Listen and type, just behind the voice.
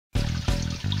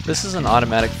This is an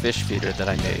automatic fish feeder that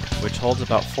I made, which holds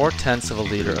about 4/10 of a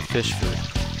liter of fish food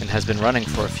and has been running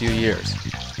for a few years.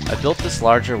 I built this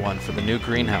larger one for the new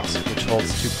greenhouse, which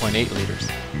holds 2.8 liters.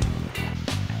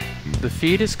 The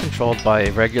feed is controlled by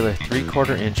a regular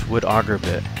 3/4 inch wood auger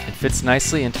bit and fits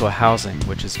nicely into a housing,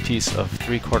 which is a piece of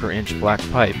 3/4 inch black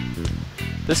pipe.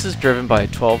 This is driven by a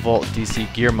 12-volt DC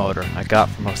gear motor I got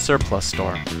from a surplus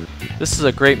store. This is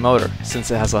a great motor since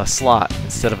it has a slot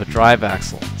instead of a drive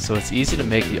axle, so it's easy to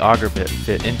make the auger bit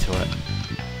fit into it.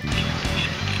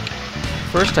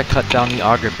 First I cut down the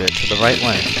auger bit to the right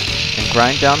length and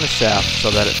grind down the shaft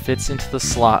so that it fits into the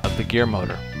slot of the gear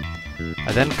motor.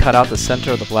 I then cut out the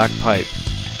center of the black pipe.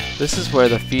 This is where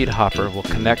the feed hopper will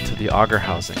connect to the auger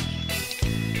housing.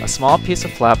 A small piece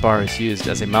of flat bar is used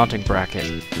as a mounting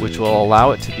bracket, which will allow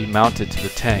it to be mounted to the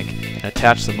tank and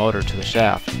attach the motor to the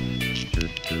shaft.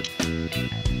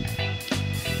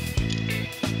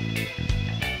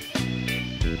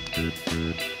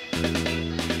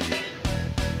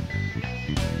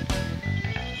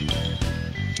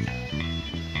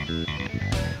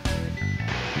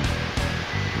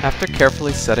 After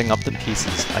carefully setting up the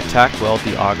pieces, I tack weld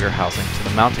the auger housing to the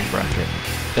mounting bracket,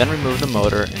 then remove the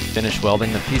motor and finish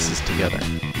welding the pieces together.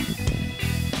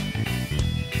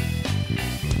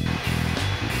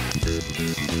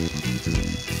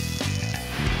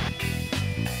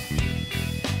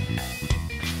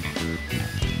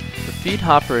 The feed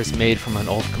hopper is made from an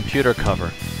old computer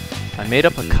cover. I made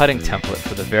up a cutting template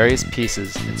for the various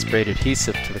pieces and sprayed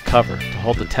adhesive to the cover to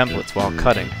hold the templates while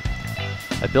cutting.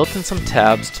 I built in some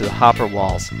tabs to the hopper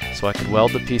walls so I could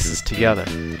weld the pieces together.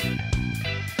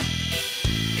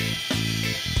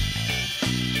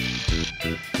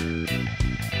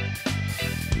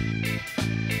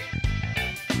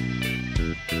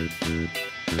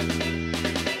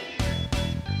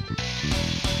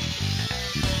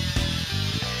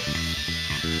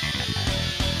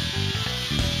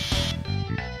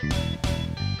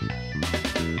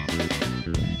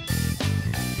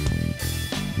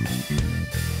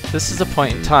 This is a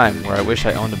point in time where I wish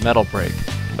I owned a metal brake,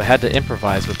 but had to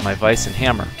improvise with my vise and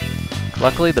hammer.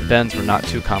 Luckily the bends were not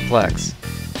too complex.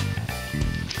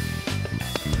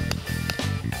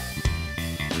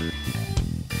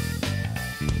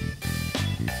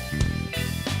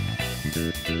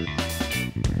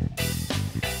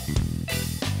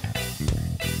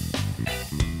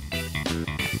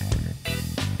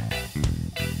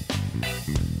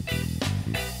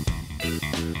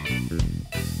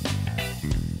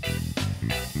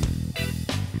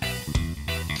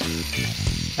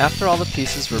 After all the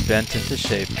pieces were bent into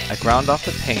shape, I ground off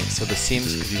the paint so the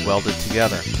seams could be welded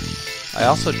together. I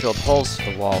also drilled holes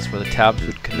to the walls where the tabs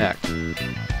would connect.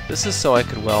 This is so I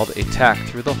could weld a tack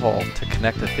through the hole to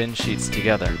connect the thin sheets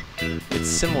together. It's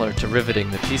similar to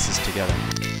riveting the pieces together.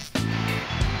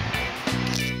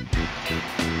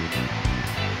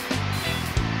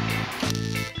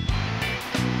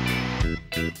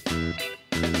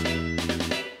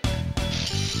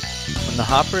 When the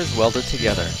hopper is welded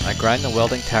together, I grind the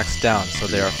welding tacks down so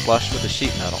they are flush with the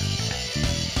sheet metal.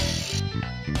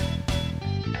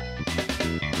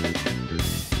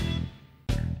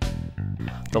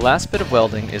 The last bit of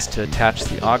welding is to attach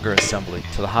the auger assembly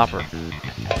to the hopper.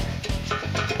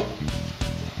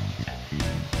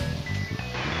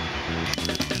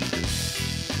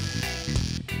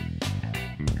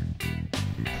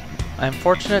 I am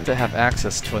fortunate to have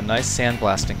access to a nice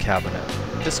sandblasting cabinet.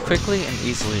 This quickly and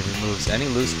easily removes any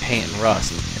loose paint and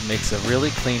rust and makes a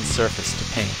really clean surface to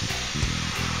paint.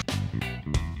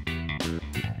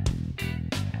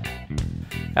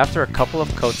 After a couple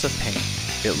of coats of paint,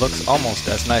 it looks almost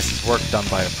as nice as work done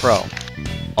by a pro.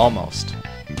 Almost.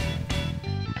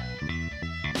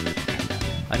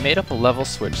 I made up a level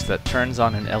switch that turns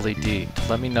on an LED to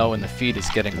let me know when the feed is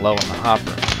getting low in the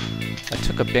hopper. I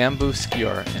took a bamboo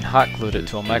skewer and hot glued it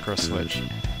to a micro switch.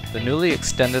 The newly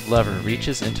extended lever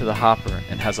reaches into the hopper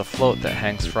and has a float that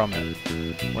hangs from it.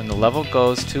 When the level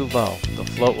goes too low, the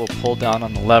float will pull down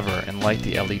on the lever and light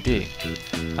the LED.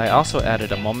 I also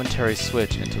added a momentary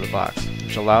switch into the box,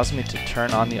 which allows me to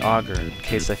turn on the auger in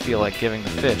case I feel like giving the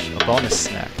fish a bonus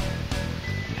snack.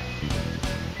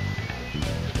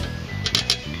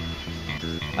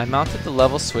 I mounted the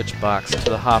level switch box to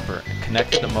the hopper and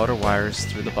connected the motor wires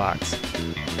through the box.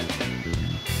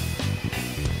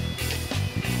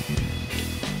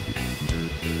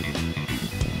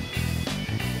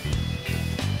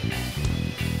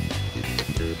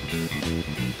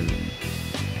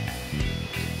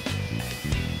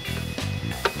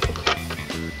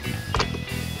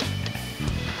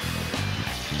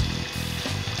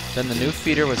 Then the new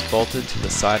feeder was bolted to the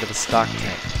side of the stock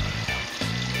tank.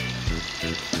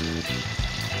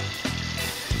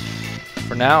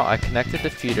 For now, I connected the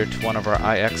feeder to one of our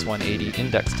IX180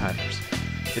 index timers.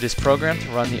 It is programmed to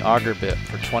run the auger bit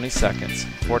for 20 seconds,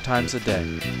 4 times a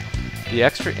day. The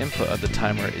extra input of the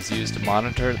timer is used to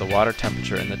monitor the water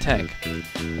temperature in the tank.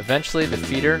 Eventually, the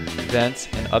feeder, vents,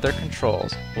 and other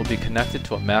controls will be connected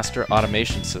to a master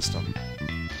automation system.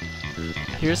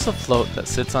 Here's the float that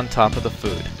sits on top of the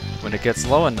food. When it gets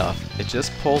low enough, it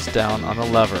just pulls down on the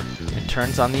lever and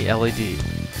turns on the LED.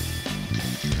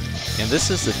 And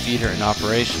this is the feeder in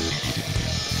operation.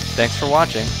 Thanks for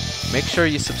watching. Make sure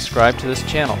you subscribe to this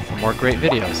channel for more great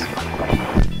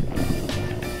videos.